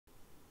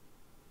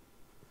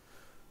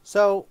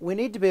So we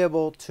need to be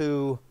able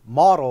to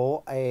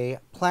model a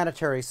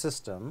planetary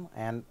system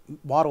and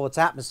model its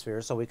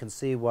atmosphere so we can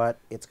see what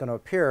it's going to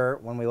appear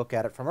when we look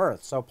at it from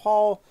Earth. So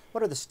Paul,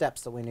 what are the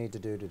steps that we need to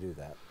do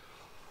that?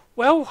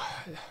 Well,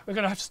 we're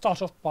going to have to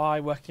start off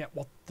by working out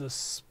what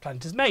this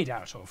planet is made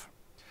out of.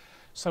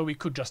 So we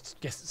could just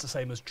guess it's the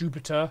same as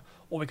Jupiter,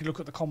 or we could look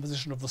at the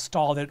composition of the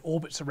star that it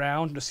orbits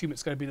around and assume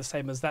it's going to be the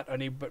same as that,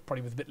 only but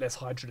probably with a bit less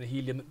hydrogen and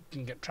helium that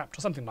can get trapped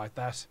or something like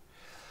that.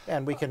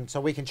 And we can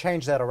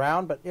change that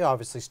around, but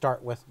obviously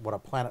start with what a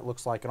planet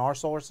looks like in our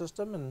solar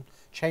system and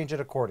change it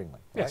accordingly.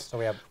 Right? Yes. So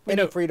we have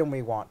any freedom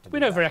we want to do. We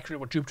know very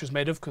accurately what Jupiter is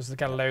made of because the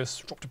Galileo's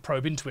dropped a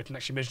probe into it and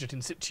actually measured it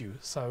in situ.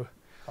 So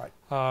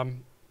right.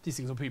 These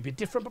things will be a bit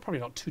different, but probably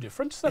not too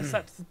different. So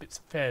that's a bit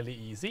fairly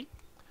easy,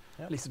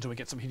 at least until we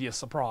get some hideous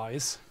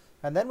surprise.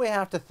 And then we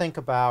have to think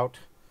about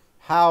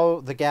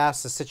how the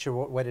gas is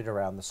situated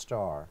around the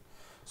star.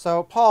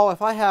 So Paul,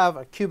 if I have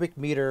a cubic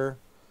meter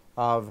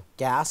of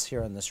gas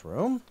here in this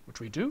room, which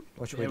we do,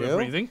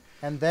 breathing,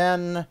 and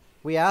then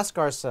we ask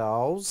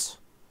ourselves,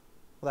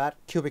 well, that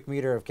cubic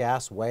meter of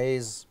gas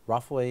weighs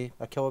roughly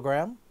a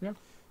kilogram. Yeah.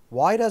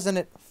 Why doesn't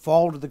it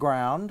fall to the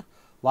ground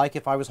like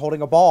if I was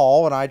holding a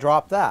ball and I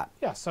dropped that?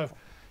 Yeah, so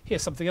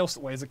here's something else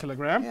that weighs a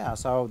kilogram. Yeah,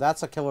 so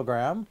that's a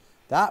kilogram.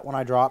 That, when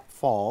I drop,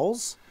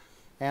 falls.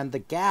 And the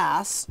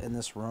gas in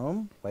this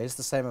room weighs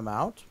the same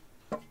amount.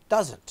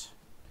 Doesn't.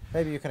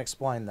 Maybe you can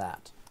explain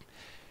that.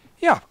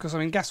 Yeah, because, I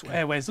mean,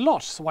 air weighs a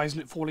lot, so why isn't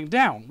it falling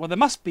down? Well, there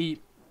must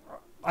be,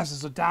 as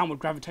there's a downward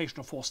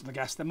gravitational force of the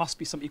gas, there must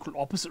be some equal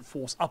opposite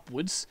force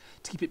upwards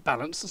to keep it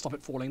balanced and stop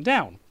it falling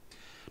down.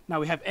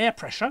 Now, we have air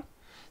pressure.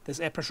 There's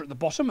air pressure at the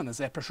bottom, and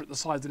there's air pressure at the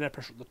sides and air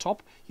pressure at the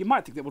top. You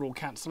might think they would all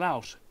cancel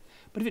out.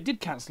 But if it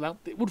did cancel out,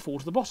 it would fall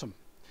to the bottom.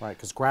 Right,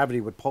 because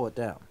gravity would pull it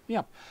down.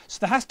 Yeah, so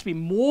there has to be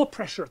more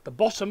pressure at the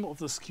bottom of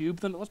this cube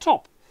than at the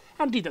top.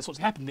 And indeed, that's what's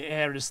happened. The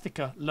air is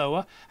thicker,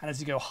 lower, and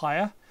as you go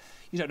higher,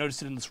 you don't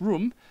notice it in this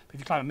room, but if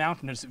you climb a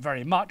mountain, you notice it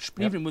very much.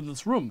 But even within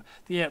this room,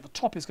 the air at the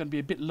top is going to be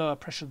a bit lower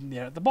pressure than the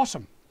air at the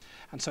bottom.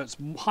 And so it's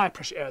high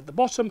pressure air at the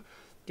bottom,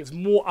 gives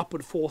more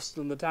upward force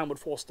than the downward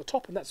force at the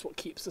top, and that's what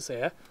keeps this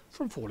air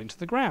from falling to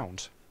the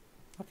ground.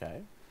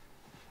 Okay.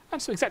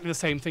 And so exactly the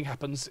same thing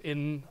happens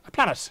in a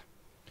planet.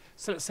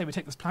 So let's say we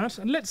take this planet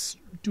and let's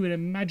do an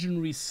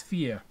imaginary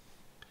sphere.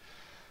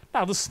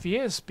 Now the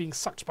sphere is being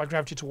sucked by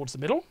gravity towards the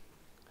middle,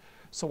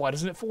 so why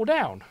doesn't it fall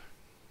down?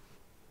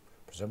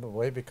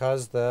 Presumably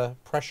because the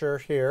pressure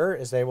here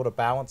is able to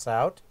balance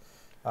out,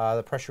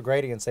 the pressure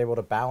gradient's able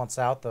to balance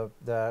out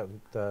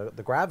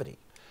the gravity.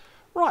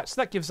 Right,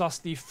 so that gives us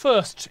the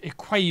first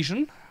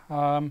equation.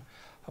 I'll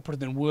put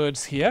it in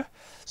words here.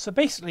 So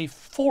basically,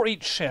 for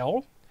each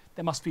shell,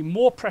 there must be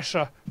more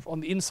pressure on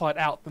the inside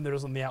out than there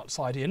is on the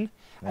outside in. Yep.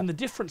 And the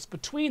difference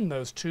between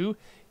those two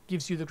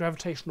gives you the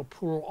gravitational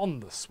pull on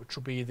this, which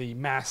will be the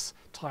mass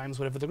times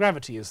whatever the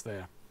gravity is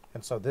there.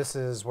 And so this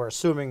is, we're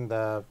assuming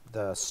the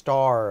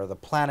star or the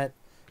planet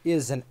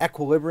is in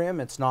equilibrium.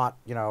 It's not,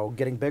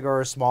 getting bigger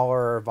or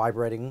smaller or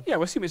vibrating. Yeah,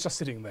 we assume it's just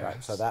sitting there.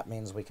 Right, so that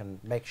means we can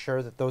make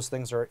sure that those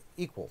things are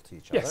equal to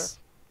each other.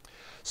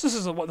 So this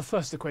is the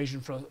first equation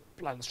for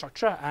planet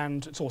structure,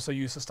 and it's also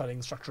used for studying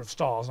the structure of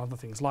stars and other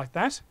things like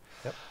that.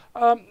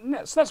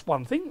 Yep. So that's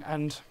one thing,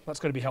 and that's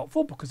going to be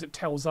helpful because it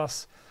tells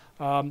us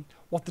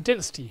what the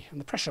density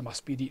and the pressure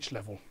must be at each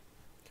level.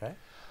 Okay.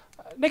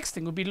 Next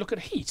thing would be look at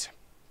heat.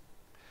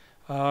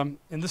 In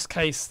this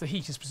case, the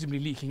heat is presumably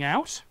leaking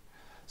out.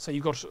 So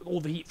you've got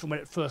all the heat from when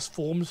it first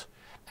formed,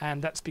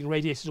 and that's being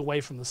radiated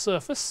away from the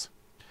surface.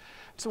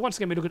 So once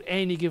again, we look at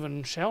any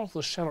given shell,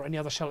 the shell or any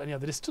other shell at any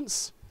other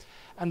distance,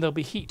 and there'll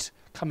be heat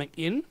coming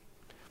in,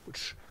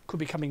 which could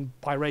be coming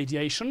by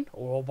radiation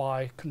or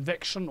by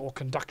convection or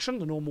conduction,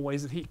 the normal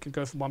ways that heat can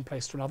go from one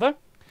place to another.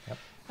 Yep.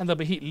 And there'll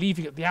be heat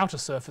leaving at the outer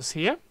surface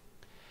here,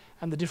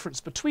 and the difference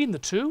between the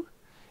two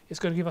is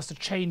going to give us a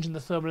change in the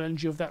thermal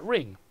energy of that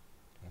ring.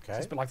 Okay. So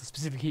it's a bit like the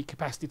specific heat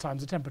capacity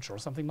times the temperature or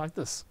something like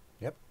this.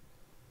 Yep.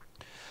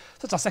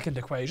 So that's our second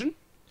equation.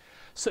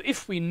 So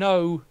if we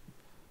know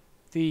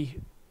the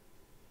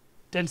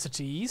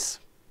densities,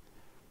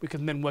 we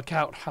can then work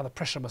out how the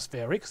pressure must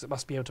vary because it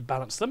must be able to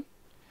balance them.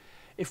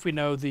 If we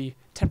know the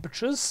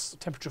temperatures,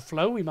 temperature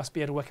flow, we must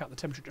be able to work out the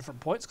temperature at different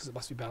points because it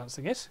must be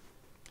balancing it.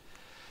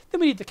 Then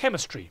we need the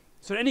chemistry.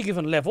 So at any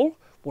given level,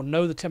 we'll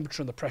know the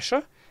temperature and the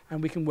pressure,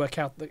 and we can work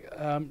out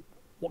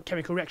what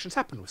chemical reactions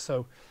happen.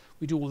 So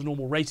we do all the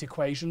normal rate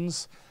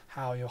equations,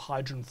 how your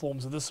hydrogen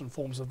forms of this and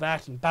forms of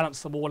that, and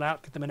balance them all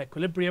out, get them in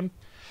equilibrium,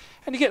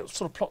 and you get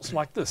sort of plots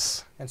like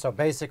this. And so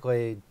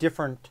basically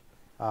different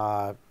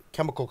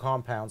chemical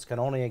compounds can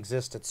only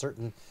exist at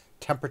certain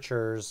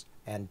temperatures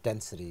and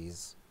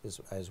densities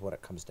is what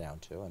it comes down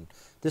to. And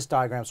this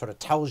diagram sort of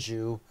tells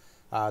you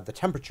the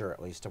temperature,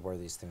 at least, of where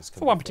these things can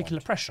for one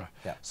particular pressure.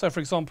 Yeah. So, for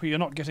example, you're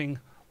not getting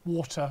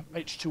water,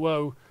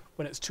 H2O,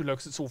 when it's too low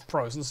because it's all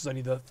frozen. This is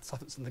only the stuff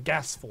that's in the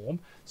gas form.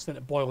 So then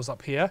it boils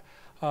up here.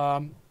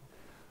 Then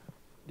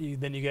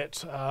you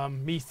get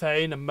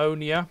methane,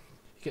 ammonia.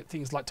 You get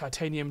things like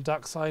titanium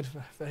dioxide,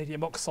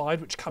 vanadium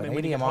oxide, which come in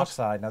when you get vanadium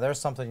oxide. Now, there's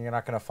something you're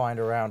not going to find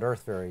around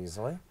Earth very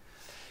easily.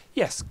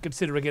 Yes,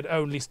 considering it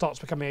only starts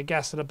becoming a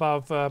gas at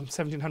above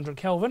 1700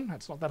 Kelvin.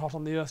 It's not that hot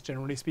on the Earth,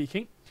 generally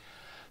speaking.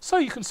 So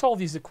you can solve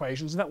these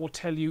equations, and that will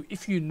tell you,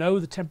 if you know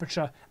the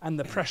temperature and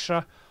the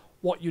pressure,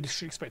 what you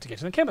should expect to get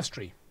in the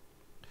chemistry.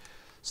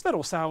 So that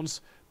all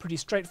sounds pretty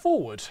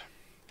straightforward.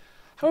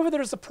 However,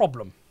 there is a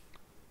problem.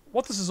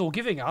 What this is all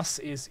giving us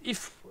is,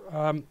 if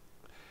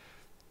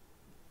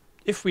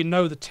we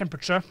know the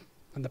temperature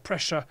and the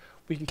pressure,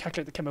 we can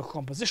calculate the chemical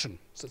composition.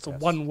 So it's a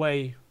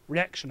one-way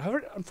reaction.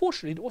 However,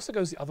 unfortunately, it also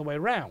goes the other way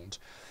around.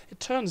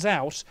 It turns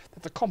out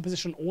that the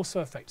composition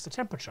also affects the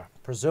temperature.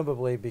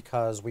 Presumably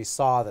because we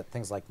saw that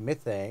things like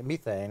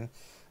methane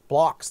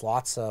blocks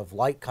lots of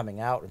light coming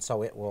out, and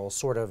so it will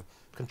sort of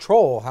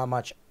control how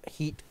much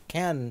heat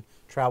can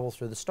travel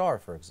through the star,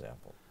 for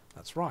example.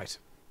 That's right.